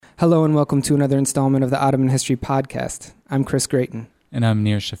Hello and welcome to another installment of the Ottoman History Podcast. I'm Chris Grayton. And I'm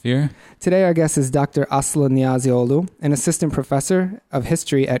Nir Shafir. Today our guest is Dr. Aslı Niyazioğlu, an assistant professor of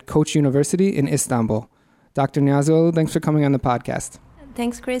history at Koç University in Istanbul. Dr. Niyazioğlu, thanks for coming on the podcast.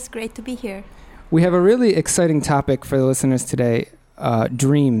 Thanks, Chris. Great to be here. We have a really exciting topic for the listeners today,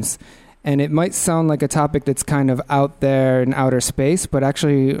 dreams. And it might sound like a topic that's kind of out there in outer space, but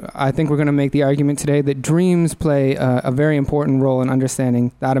actually I think we're going to make the argument today that dreams play a very important role in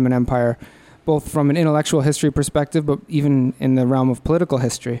understanding the Ottoman Empire, both from an intellectual history perspective, but even in the realm of political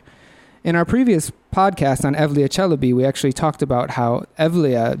history. In our previous podcast on Evliya Çelebi, we actually talked about how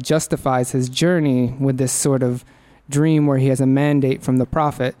Evliya justifies his journey with this sort of dream where he has a mandate from the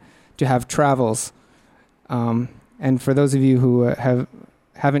prophet to have travels. And for those of you who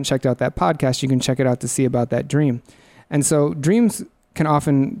haven't checked out that podcast, you can check it out to see about that dream. And so dreams can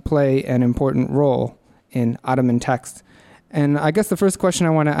often play an important role in Ottoman text. And I guess the first question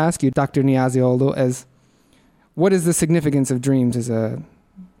I want to ask you, Dr. Niyazioğlu, is what is the significance of dreams as a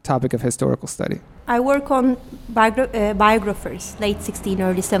topic of historical study? I work on biographers, late 16th,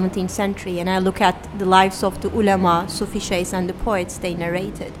 early 17th century, and I look at the lives of the ulama, Sufi sheikhs, and the poets they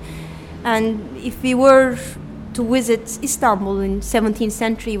narrated. And if we were to visit Istanbul in 17th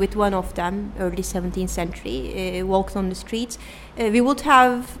century with one of them, early 17th century, walked on the streets, we would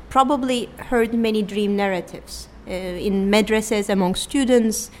have probably heard many dream narratives in madrasas among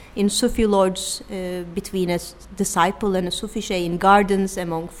students, in Sufi lodges between a disciple and a Sufi sheikh, in gardens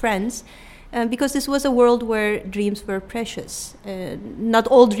among friends, because this was a world where dreams were precious. Not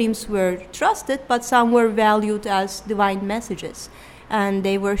all dreams were trusted, but some were valued as divine messages. And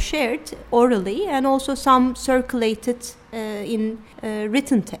they were shared orally, and also some circulated in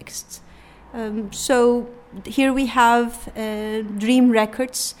written texts. So here we have dream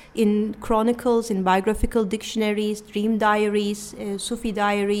records in chronicles, in biographical dictionaries, dream diaries, Sufi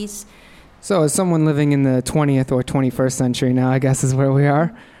diaries. So as someone living in the 20th or 21st century now, I guess is where we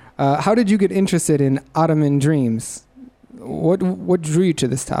are, how did you get interested in Ottoman dreams? What drew you to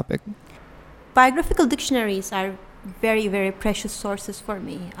this topic? Biographical dictionaries are very, very precious sources for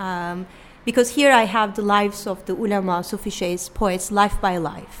me, because here I have the lives of the ulama, Sufi sheikhs, poets, life by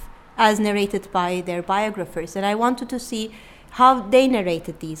life, as narrated by their biographers. And I wanted to see how they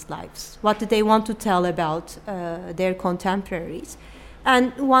narrated these lives. What did they want to tell about their contemporaries?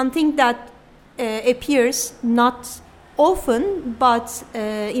 And one thing that appears not often, but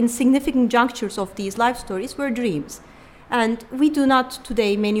in significant junctures of these life stories were dreams. And we do not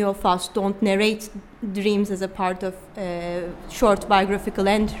today, many of us don't narrate dreams as a part of short biographical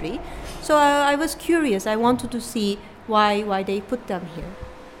entry. So I was curious. I wanted to see why they put them here.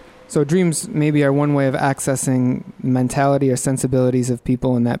 So dreams maybe are one way of accessing mentality or sensibilities of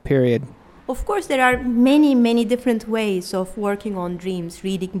people in that period. Of course, there are many, many different ways of working on dreams,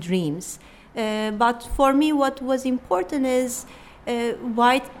 reading dreams. But for me, what was important is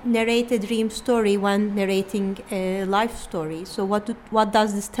why narrate a dream story when narrating a life story? So what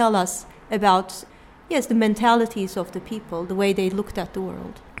does this tell us about, the mentalities of the people, the way they looked at the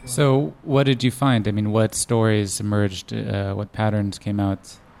world? So what did you find? I mean, what stories emerged? What patterns came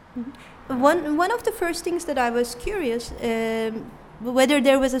out? Mm-hmm. One of the first things that I was curious, whether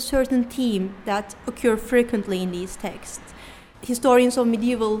there was a certain theme that occurred frequently in these texts. Historians of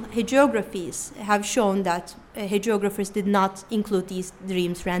medieval hagiographies have shown that hagiographers did not include these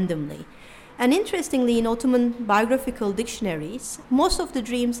dreams randomly. And interestingly, in Ottoman biographical dictionaries, most of the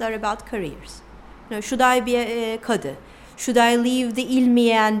dreams are about careers. Should I be a Kadı? Should I leave the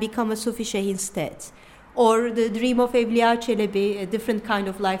ilmiye and become a Sufi sheikh instead? Or the dream of Evliya Çelebi, a different kind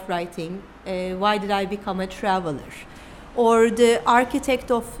of life writing, why did I become a traveler? Or the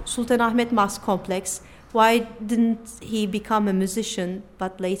architect of Sultanahmet Mosque complex, why didn't he become a musician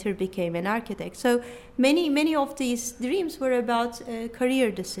but later became an architect? So many of these dreams were about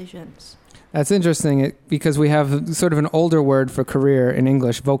career decisions. That's interesting because we have sort of an older word for career in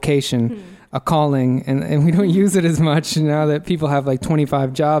English, vocation, a calling, and we don't use it as much now that people have like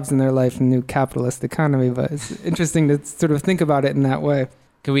 25 jobs in their life in the new capitalist economy, but it's interesting to sort of think about it in that way.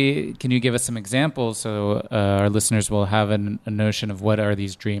 Can you give us some examples so our listeners will have a notion of what are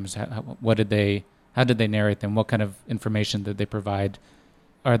these dreams? How did they narrate them? What kind of information did they provide?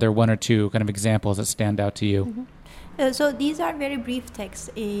 Are there one or two kind of examples that stand out to you? Mm-hmm. So these are very brief texts.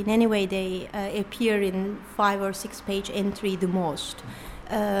 In any way, they appear in 5 or 6 page entry the most.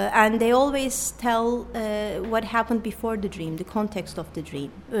 And they always tell what happened before the dream, the context of the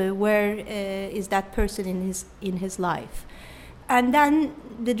dream. Where is that person in his life? And then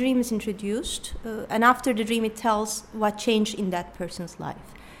the dream is introduced, and after the dream it tells what changed in that person's life.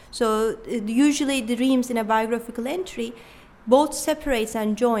 So usually the dreams in a biographical entry both separates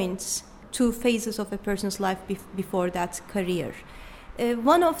and joins two phases of a person's life before that career.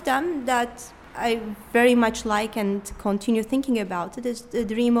 One of them that I very much like and continue thinking about it is the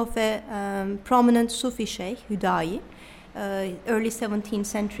dream of a prominent Sufi sheikh, Hüdayi, early 17th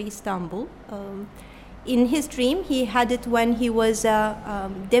century Istanbul. In his dream, he had it when he was a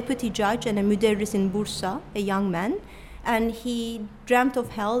deputy judge and a müderris in Bursa, a young man, and he dreamt of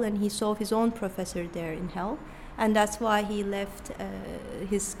hell and he saw his own professor there in hell, and that's why he left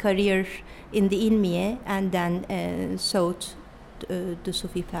his career in the ilmiye and then sought the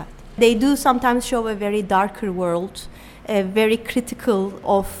Sufi path. They do sometimes show a very darker world, very critical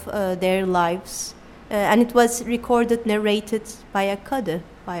of their lives, and it was recorded, narrated by a Qadi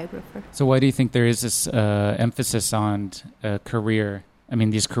biographer. So why do you think there is this emphasis on career? I mean,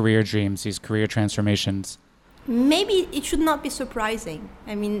 these career dreams, these career transformations? Maybe it should not be surprising.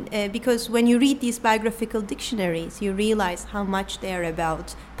 I mean, because when you read these biographical dictionaries, you realize how much they are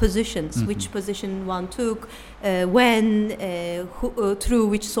about positions, which position one took, when, through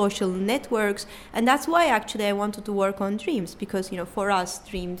which social networks. And that's why actually I wanted to work on dreams, because, for us,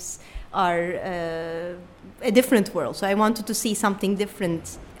 dreams are a different world. So I wanted to see something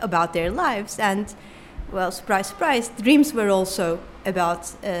different about their lives. And, well, surprise, surprise, dreams were also about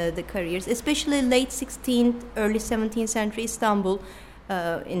the careers, especially late 16th, early 17th century Istanbul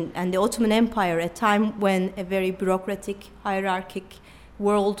and the Ottoman Empire, a time when a very bureaucratic, hierarchic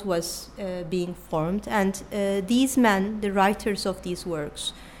world was being formed. And these men, the writers of these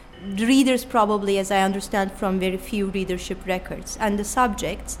works, the readers probably, as I understand from very few readership records, and the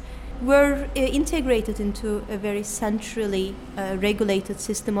subjects were integrated into a very centrally regulated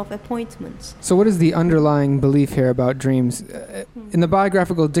system of appointments. So what is the underlying belief here about dreams? In the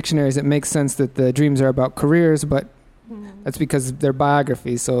biographical dictionaries, it makes sense that the dreams are about careers, but that's because they're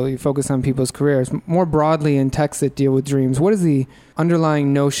biographies, so you focus on people's careers. More broadly, in texts that deal with dreams, what is the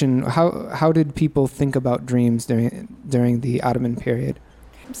underlying notion? How did people think about dreams during the Ottoman period?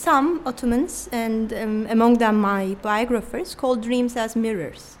 Some Ottomans, and among them my biographers, called dreams as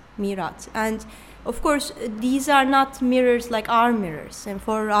mirrors. Mirat. And of course, these are not mirrors like our mirrors. And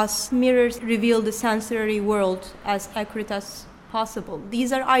for us, mirrors reveal the sensory world as accurate as possible.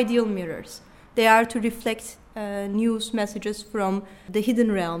 These are ideal mirrors. They are to reflect news messages from the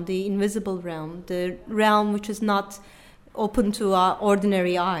hidden realm, the invisible realm, the realm which is not open to our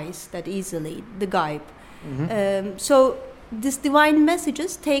ordinary eyes that easily, the ghaib. So these divine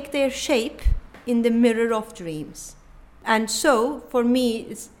messages take their shape in the mirror of dreams. And so, for me,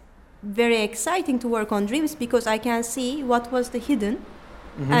 it's very exciting to work on dreams because I can see what was the hidden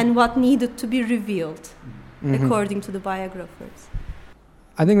and what needed to be revealed, according to the biographers.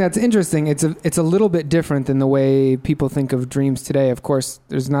 I think that's interesting. It's a little bit different than the way people think of dreams today. Of course,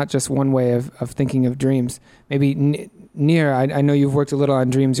 there's not just one way of thinking of dreams. Maybe, Nir, I know you've worked a little on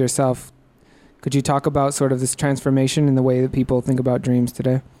dreams yourself. Could you talk about sort of this transformation in the way that people think about dreams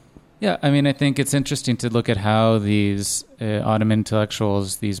today? Yeah, I mean, I think it's interesting to look at how these Ottoman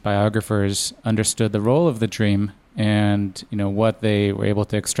intellectuals, these biographers, understood the role of the dream and, what they were able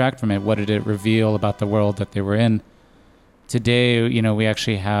to extract from it. What did it reveal about the world that they were in? Today, we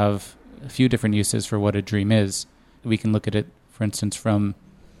actually have a few different uses for what a dream is. We can look at it, for instance, from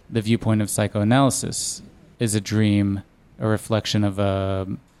the viewpoint of psychoanalysis. Is a dream a reflection of a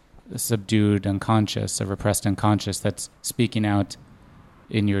subdued unconscious, a repressed unconscious that's speaking out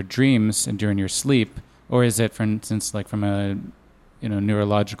in your dreams and during your sleep? Or is it, for instance, like from a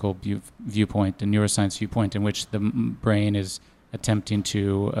neurological viewpoint, a neuroscience viewpoint, in which the brain is attempting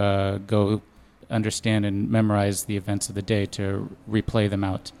to go understand and memorize the events of the day to replay them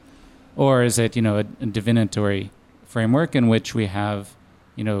out? Or is it, a divinatory framework in which we have,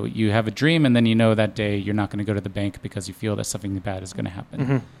 you have a dream and then that day you're not going to go to the bank because you feel that something bad is going to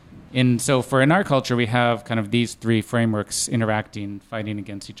happen. And so in our culture, we have kind of these three frameworks interacting, fighting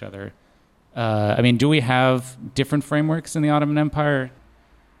against each other. Do we have different frameworks in the Ottoman Empire?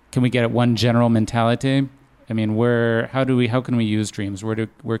 Can we get at one general mentality? I mean, how can we use dreams?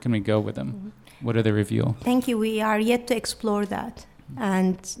 Where can we go with them? What do they reveal? Thank you. We are yet to explore that.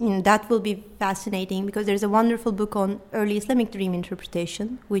 And that will be fascinating because there's a wonderful book on early Islamic dream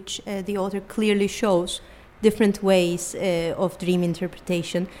interpretation, which the author clearly shows different ways of dream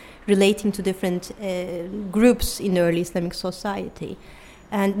interpretation relating to different groups in the early Islamic society.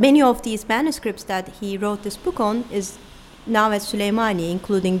 And many of these manuscripts that he wrote this book on is now at Süleymaniye,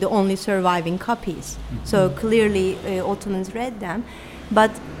 including the only surviving copies. So clearly Ottomans read them.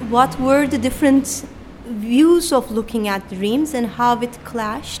 But what were the different views of looking at dreams and how it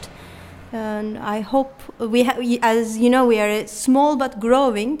clashed? And I hope as you know, we are a small but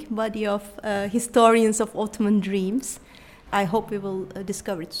growing body of historians of Ottoman dreams. I hope we will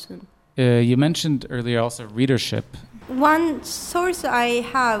discover it soon. You mentioned earlier also readership. One source I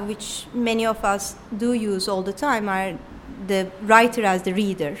have, which many of us do use all the time, are the writer as the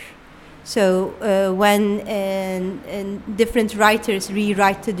reader. So when different writers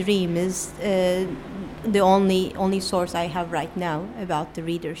rewrite the dream is the only source I have right now about the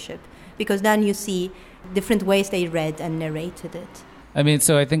readership, because then you see different ways they read and narrated it. I mean,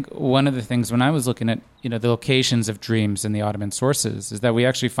 so I think one of the things when I was looking at, the locations of dreams in the Ottoman sources is that we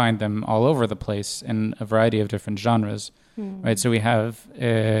actually find them all over the place in a variety of different genres, right? So we have,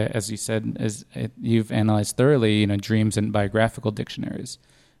 as you said, as you've analyzed thoroughly, dreams in biographical dictionaries.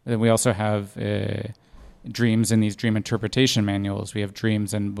 Then we also have dreams in these dream interpretation manuals. We have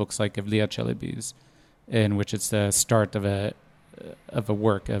dreams in books like Evliya Çelebi's, in which it's the start of a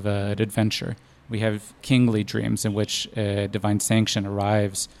work, of an adventure. We have kingly dreams in which divine sanction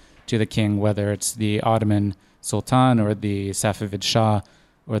arrives to the king, whether it's the Ottoman Sultan or the Safavid Shah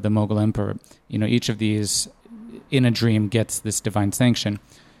or the Mughal Emperor. Each of these in a dream gets this divine sanction.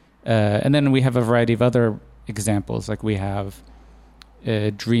 And then we have a variety of other examples, like we have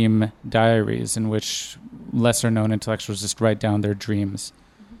dream diaries in which lesser-known intellectuals just write down their dreams.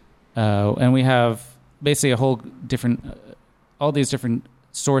 And we have basically all these different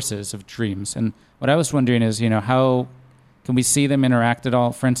sources of dreams. And what I was wondering is, how can we see them interact at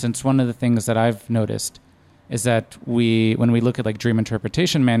all? For instance, one of the things that I've noticed is that when we look at like dream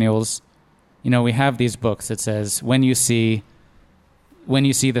interpretation manuals, we have these books that says when you see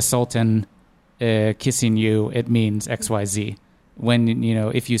the Sultan kissing you, it means XYZ. When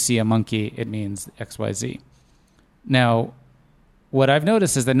if you see a monkey, it means XYZ. Now, what I've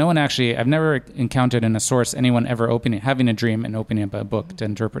noticed is that I've never encountered in a source anyone ever having a dream and opening up a book to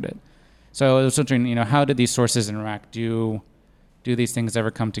interpret it. So I was wondering, how did these sources interact? Do these things ever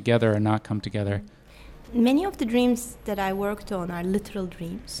come together or not come together? Many of the dreams that I worked on are literal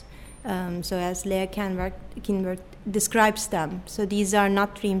dreams. So as Leah Kinvert describes them, so these are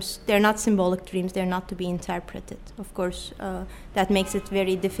not dreams, they're not symbolic dreams, they're not to be interpreted. Of course, that makes it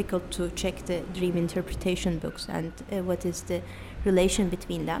very difficult to check the dream interpretation books and what is the relation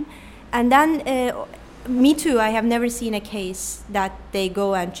between them. And then, me too, I have never seen a case that they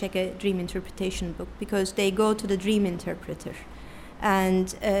go and check a dream interpretation book, because they go to the dream interpreter.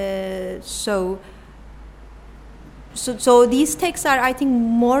 And so these texts are, I think,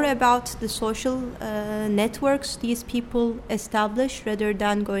 more about the social networks these people establish rather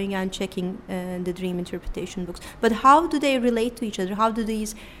than going and checking the dream interpretation books. But how do they relate to each other? How do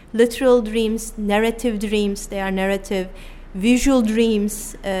these literal dreams, narrative dreams, they are narrative, visual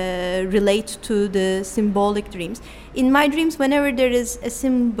dreams relate to the symbolic dreams? In my dreams, whenever there is a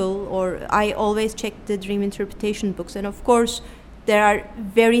symbol, or I always check the dream interpretation books, and of course there are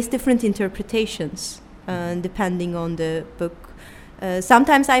various different interpretations depending on the book.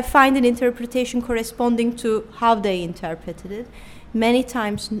 Sometimes I find an interpretation corresponding to how they interpreted it, many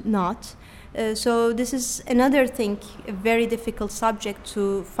times not. So this is another thing, a very difficult subject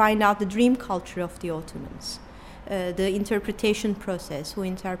to find out the dream culture of the Ottomans. The interpretation process, who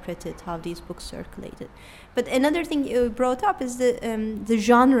interpreted how these books circulated. But another thing you brought up is the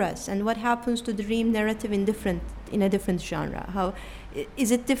genres and what happens to the dream narrative in a different genre. How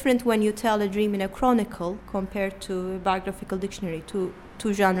is it different when you tell a dream in a chronicle compared to a biographical dictionary, two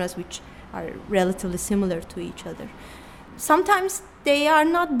genres which are relatively similar to each other? Sometimes they are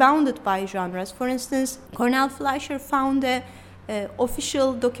not bounded by genres. For instance, Cornel Fleischer found a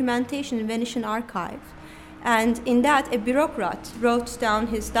official documentation in Venetian archive. And in that, a bureaucrat wrote down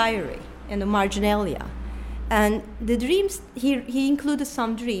his diary in the marginalia. And the dreams, he included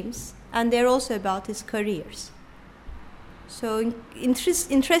some dreams, and they're also about his careers. So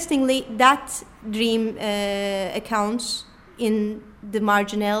interestingly, that dream accounts in the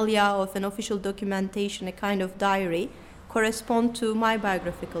marginalia of an official documentation, a kind of diary, correspond to my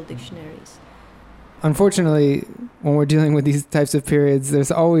biographical dictionaries. Unfortunately, when we're dealing with these types of periods,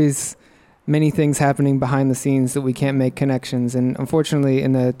 there's always many things happening behind the scenes that we can't make connections. And unfortunately,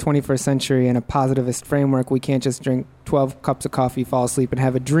 in the 21st century, in a positivist framework, we can't just drink 12 cups of coffee, fall asleep, and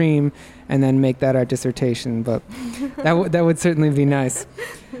have a dream, and then make that our dissertation. But that would certainly be nice.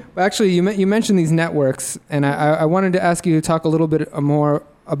 But actually, you mentioned these networks, and I wanted to ask you to talk a little bit more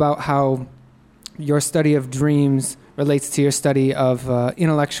about how your study of dreams relates to your study of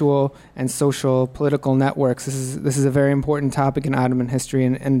intellectual and social political networks. This is a very important topic in Ottoman history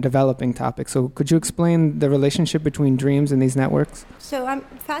and developing topic. So could you explain the relationship between dreams and these networks? So I'm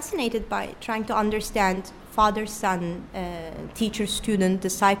fascinated by trying to understand father-son, teacher-student,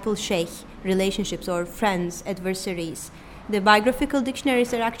 disciple-sheikh relationships, or friends, adversaries, The biographical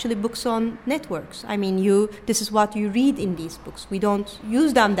dictionaries are actually books on networks. I mean, this is what you read in these books. We don't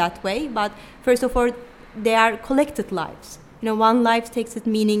use them that way, but first of all, they are collected lives. One life takes its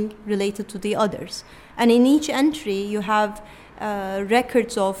meaning related to the others. And in each entry, you have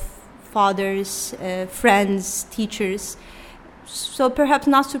records of fathers, friends, teachers. So perhaps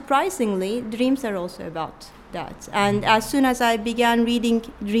not surprisingly, dreams are also about that. And as soon as I began reading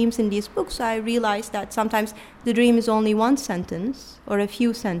dreams in these books, I realized that sometimes the dream is only one sentence or a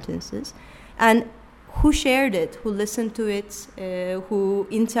few sentences. And who shared it, who listened to it, who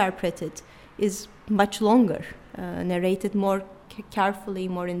interpreted is much longer, narrated more carefully,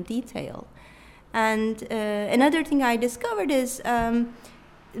 more in detail. And another thing I discovered is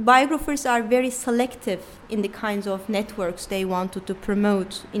biographers are very selective in the kinds of networks they wanted to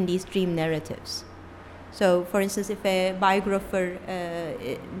promote in these dream narratives. So, for instance, if a biographer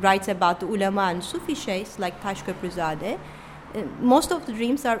writes about the ulama and Sufi sheikhs like Taşköprüzade, most of the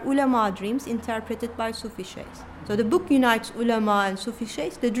dreams are ulama dreams interpreted by Sufi sheikhs. So the book unites ulama and Sufi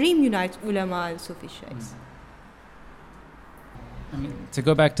sheikhs, the dream unites ulama and Sufi sheikhs. I mean, to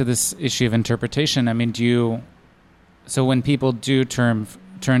go back to this issue of interpretation, I mean, so when people do turn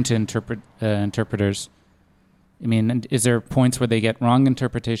to interpreters, I mean, is there points where they get wrong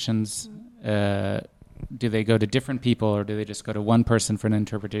interpretations? Do they go to different people, or do they just go to one person for an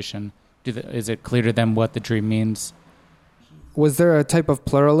interpretation? Is it clear to them what the dream means? Was there a type of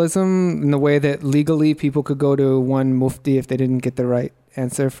pluralism in the way that legally people could go to one mufti if they didn't get the right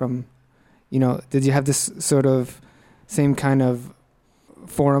answer from, did you have this sort of same kind of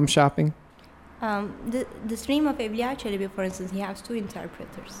forum shopping? The stream of Evliya Çelebi, for instance, he has two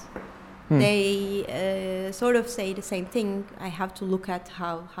interpreters. They sort of say the same thing. I have to look at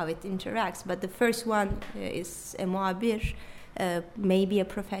how it interacts. But the first one is a muabir, maybe a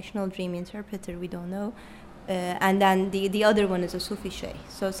professional dream interpreter, we don't know. And then the other one is a Sufi sheikh.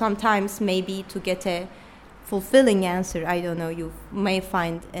 So sometimes maybe to get a fulfilling answer, I don't know, you may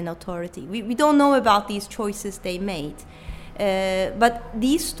find an authority. We don't know about these choices they made. But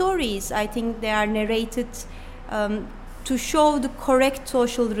these stories, I think they are narrated to show the correct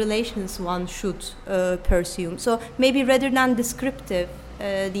social relations one should pursue. So maybe rather than descriptive,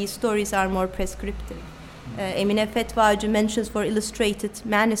 these stories are more prescriptive. Emine Fetvacı mentions for illustrated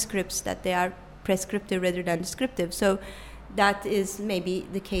manuscripts that they are prescriptive rather than descriptive. So that is maybe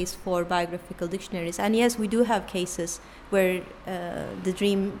the case for biographical dictionaries. And yes, we do have cases where the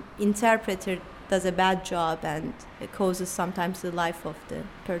dream interpreter does a bad job and it causes sometimes the life of the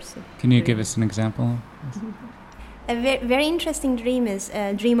person. Can you give us an example? A very interesting dream is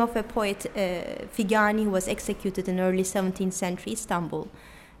a dream of a poet, Figani, who was executed in early 17th century Istanbul.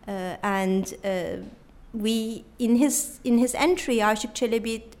 And in his entry, Aşık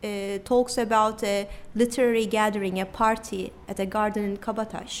Çelebi talks about a literary gathering, a party at a garden in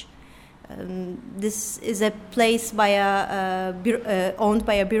Kabataş. This is a place owned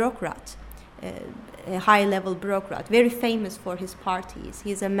by a bureaucrat, a high-level bureaucrat, very famous for his parties.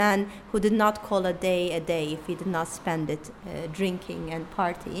 He's a man who did not call a day if he did not spend it drinking and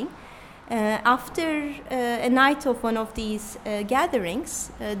partying. After a night of one of these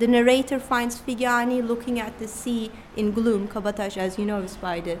gatherings, the narrator finds Figani looking at the sea in gloom. Kabataş, as you know, is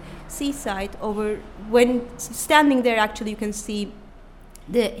by the seaside. When standing there, actually, you can see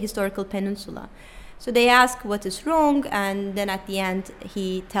the historical peninsula. So they ask what is wrong, and then at the end,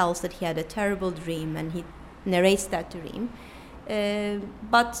 he tells that he had a terrible dream, and he narrates that dream.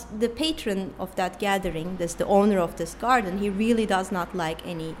 But the patron of that gathering, the owner of this garden, he really does not like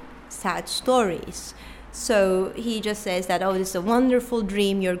any sad stories. So he just says that, this is a wonderful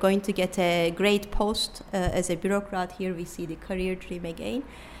dream, you're going to get a great post as a bureaucrat. Here we see the career dream again.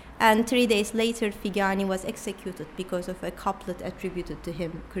 And 3 days later, Figani was executed because of a couplet attributed to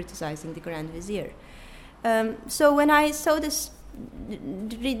him criticizing the Grand Vizier. So when I saw this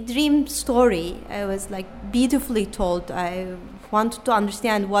dream story, I was beautifully told. I wanted to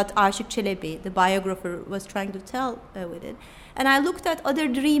understand what Aşık Çelebi, the biographer, was trying to tell with it. And I looked at other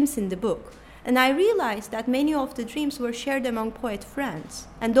dreams in the book, and I realized that many of the dreams were shared among poet friends,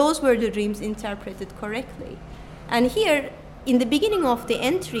 and those were the dreams interpreted correctly. And here, in the beginning of the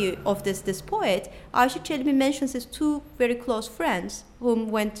entry of this poet, Aşık Çelebi mentions his two very close friends whom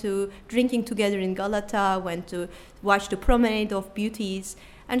went to drinking together in Galata, went to watch the promenade of beauties.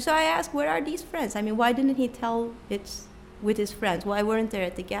 And so I asked, where are these friends? I mean, why didn't he tell it with his friends? Why weren't they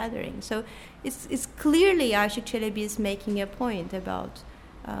at the gathering? So it's clearly Aşık Çelebi is making a point about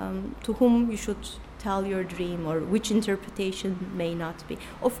to whom you should tell your dream or which interpretation may not be.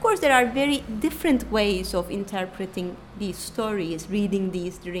 Of course, there are very different ways of interpreting these stories, reading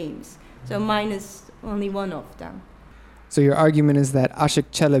these dreams. So mine is only one of them. So your argument is that Ashik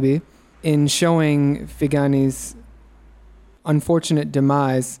Chalabi, in showing Figani's unfortunate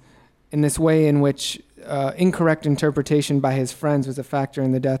demise in this way in which incorrect interpretation by his friends was a factor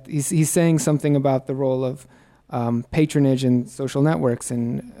in the death, he's saying something about the role of patronage and social networks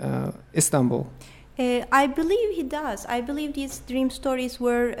in Istanbul. I believe he does. I believe these dream stories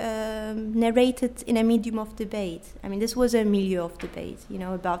were narrated in a medium of debate. I mean, this was a milieu of debate,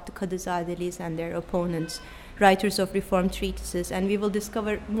 about the Kadızadelis and their opponents, writers of reform treatises, and we will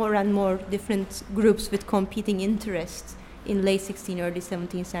discover more and more different groups with competing interests in late 16th, early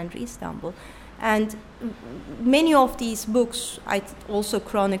 17th century Istanbul. And many of these books, also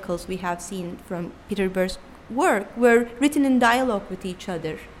chronicles we have seen from Peterburg's work, were written in dialogue with each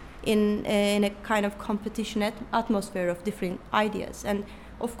other, in a kind of competition atmosphere of different ideas. And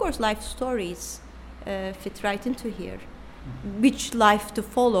of course life stories fit right into here. Which life to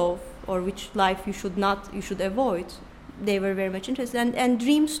follow or which life you should avoid, they were very much interested. And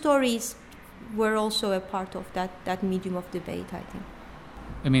dream stories were also a part of that medium of debate, I think.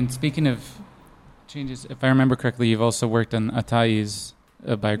 I mean, speaking of changes, if I remember correctly, you've also worked on Atai's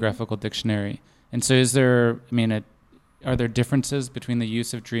biographical dictionary. And so are there differences between the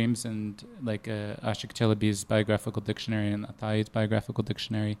use of dreams and like Ashik Chalabi's biographical dictionary and Atai's biographical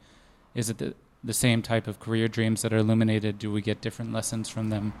dictionary? Is it the same type of career dreams that are illuminated? Do we get different lessons from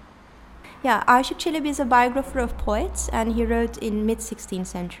them? Yeah, Ashik Chalabi is a biographer of poets, and he wrote in mid-16th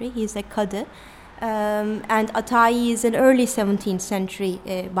century. He's a Kadı. And Atai is an early 17th century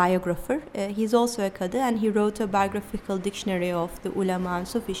biographer. He's also a Kadı, and he wrote a biographical dictionary of the ulama and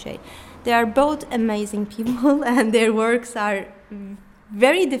Sufi Sheikh. They are both amazing people, and their works are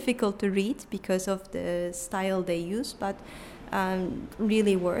very difficult to read because of the style they use, but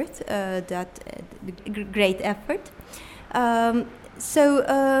really worth that great effort.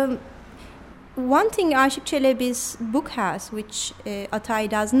 One thing Ashik Chalabi's book has, which Atai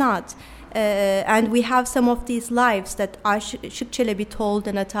does not, and we have some of these lives that Ashik Chalabi told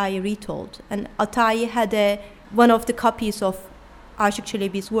and Atai retold. And Atai had one of the copies of Ashik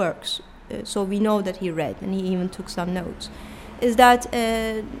Chalabi's works, so we know that he read, and he even took some notes. Is that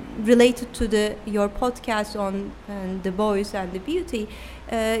related to your podcast on the boys and the beauty,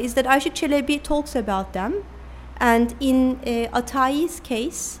 is that Ashik Chalabi talks about them. And in Atai's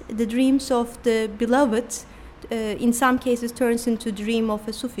case, the dreams of the beloved, in some cases, turns into dream of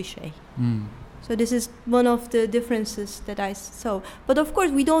a Sufi Sheikh. So this is one of the differences that I saw. But of course,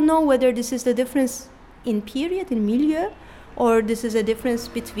 we don't know whether this is the difference in period, in milieu, or this is a difference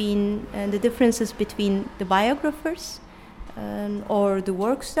between the differences between the biographers or the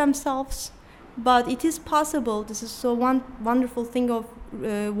works themselves. But it is possible. This is so one wonderful thing of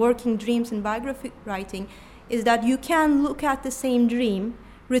working dreams in biographic writing, is that you can look at the same dream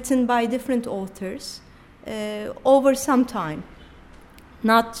written by different authors over some time.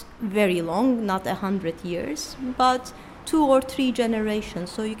 Not very long, not 100 years, but 2 or 3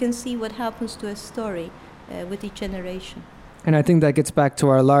 generations. So you can see what happens to a story with each generation. And I think that gets back to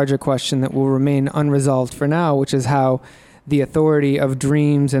our larger question that will remain unresolved for now, which is how the authority of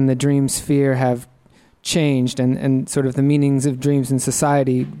dreams and the dream sphere have changed and sort of the meanings of dreams in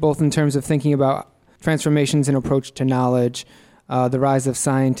society, both in terms of thinking about transformations in approach to knowledge, the rise of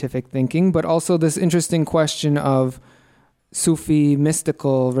scientific thinking, but also this interesting question of Sufi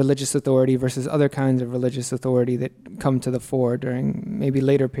mystical religious authority versus other kinds of religious authority that come to the fore during maybe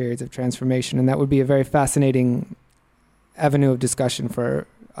later periods of transformation. And that would be a very fascinating avenue of discussion for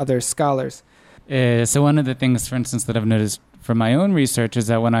other scholars. So one of the things, for instance, that I've noticed from my own research is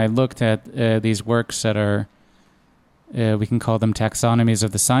that when I looked at these works that are we can call them taxonomies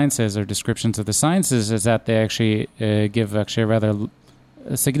of the sciences or descriptions of the sciences, is that they actually give a rather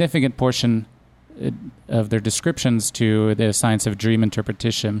significant portion of their descriptions to the science of dream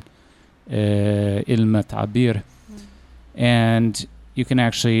interpretation, ilm ta'bir. And you can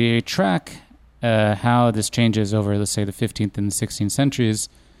actually track how this changes over, let's say, the 15th and 16th centuries,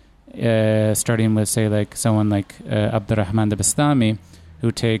 starting with, say, like someone like Abdurrahman al-Bastami,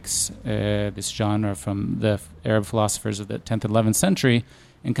 who takes this genre from the Arab philosophers of the 10th and 11th century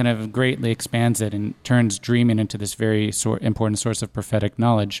and kind of greatly expands it and turns dreaming into this very important source of prophetic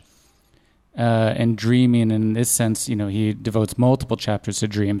knowledge. And dreaming, in this sense, he devotes multiple chapters to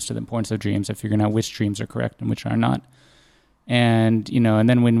dreams, to the importance of dreams, of figuring out which dreams are correct and which are not. And, and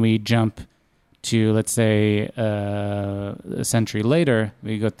then when we jump to, let's say, a century later,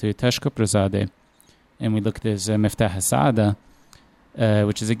 we go to Tashkuprazadeh, and we look at this Miftah al-Sa'ada,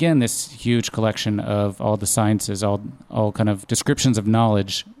 which is, again, this huge collection of all the sciences, all kind of descriptions of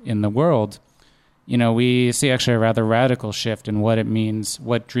knowledge in the world. We see actually a rather radical shift in what it means,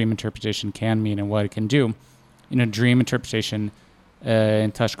 what dream interpretation can mean and what it can do. dream interpretation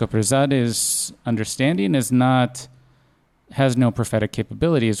in Taşköprüzade's understanding has no prophetic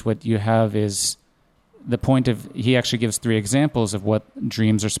capabilities. What you have is the point of, he actually gives 3 examples of what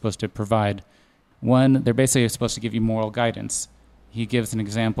dreams are supposed to provide. One, they're basically supposed to give you moral guidance. He gives an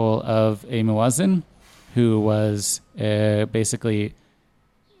example of a muazzin who was basically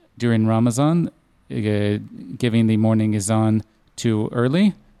during Ramadan giving the morning azan too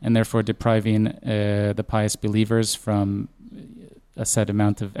early and therefore depriving the pious believers from a set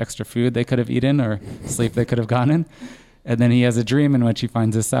amount of extra food they could have eaten or sleep they could have gone in. And then he has a dream in which he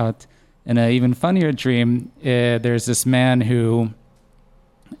finds this out. In an even funnier dream, there's this man who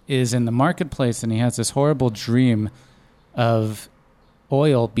is in the marketplace and he has this horrible dream of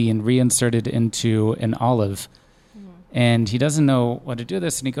oil being reinserted into an olive. And he doesn't know what to do with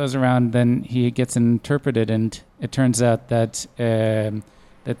this, and he goes around, then he gets interpreted, and it turns out that the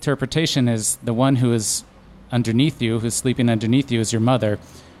interpretation is the one who is underneath you, who's sleeping underneath you, is your mother.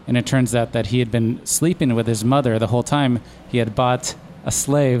 And it turns out that he had been sleeping with his mother the whole time. He had bought a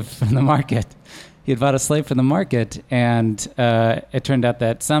slave from the market. And it turned out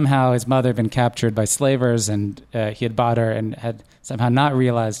that somehow his mother had been captured by slavers, and he had bought her and had somehow not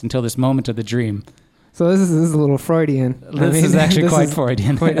realized until this moment of the dream. So this is a little Freudian. This is actually quite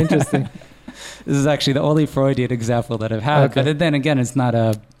Freudian. Quite interesting. This is actually the only Freudian example that I've had. Okay. But then again, it's not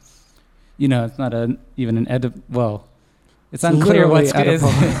even an Well, it's unclear what's good.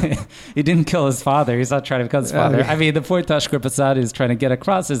 He didn't kill his father. He's not trying to kill his father. I mean, the point Taşköprüzade is trying to get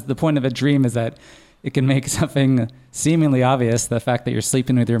across is the point of a dream is that it can make something seemingly obvious, the fact that you're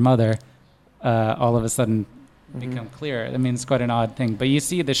sleeping with your mother, all of a sudden become clear. I mean, it's quite an odd thing. But you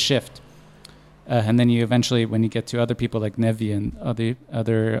see the shift. And then you eventually, when you get to other people like Nevi and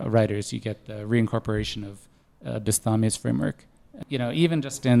other writers, you get the reincorporation of Bistami's framework. Even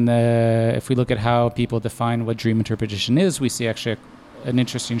just if we look at how people define what dream interpretation is, we see actually an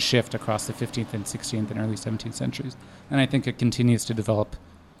interesting shift across the 15th and 16th and early 17th centuries. And I think it continues to develop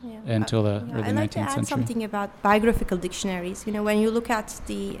until the early 19th century. I'd like to add something about biographical dictionaries. When you look at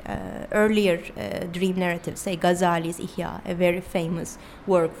the earlier dream narratives, say Ghazali's Ihya, a very famous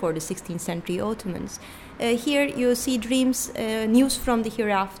work for the 16th century Ottomans, here you see dreams, news from the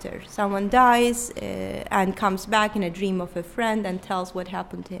hereafter. Someone dies and comes back in a dream of a friend and tells what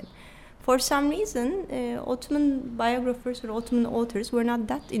happened to him. For some reason, Ottoman biographers or Ottoman authors were not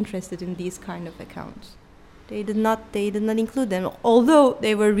that interested in these kind of accounts. They did not include them, although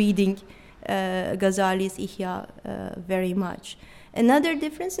they were reading Ghazali's Ihya very much. Another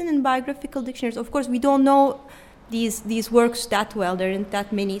difference in biographical dictionaries, of course, we don't know these works that well. There aren't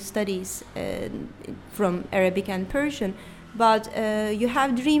that many studies from Arabic and Persian, but you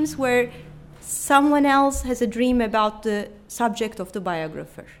have dreams where someone else has a dream about the subject of the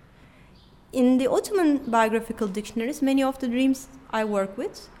biographer. In the Ottoman biographical dictionaries, many of the dreams I work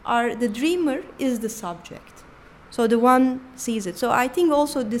with are the dreamer is the subject. So the one sees it. So I think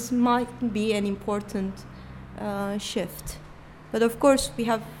also this might be an important shift. But of course, we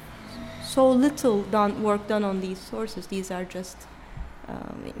have so little work done on these sources. These are just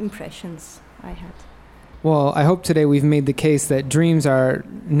impressions I had. Well, I hope today we've made the case that dreams are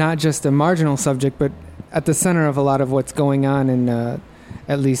not just a marginal subject, but at the center of a lot of what's going on in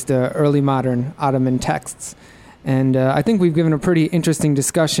at least early modern Ottoman texts. And I think we've given a pretty interesting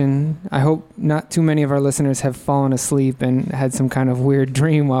discussion. I hope not too many of our listeners have fallen asleep and had some kind of weird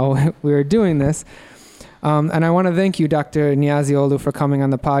dream while we were doing this. And I want to thank you, Dr. Niyazioğlu, for coming on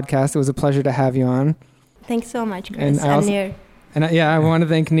the podcast. It was a pleasure to have you on. Thanks so much, Chris, and Nir. And I want to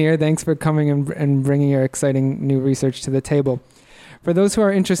thank Nir. Thanks for coming and bringing your exciting new research to the table. For those who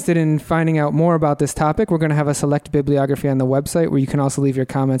are interested in finding out more about this topic, we're going to have a select bibliography on the website where you can also leave your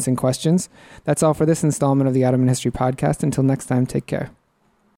comments and questions. That's all for this installment of the Ottoman History Podcast. Until next time, take care.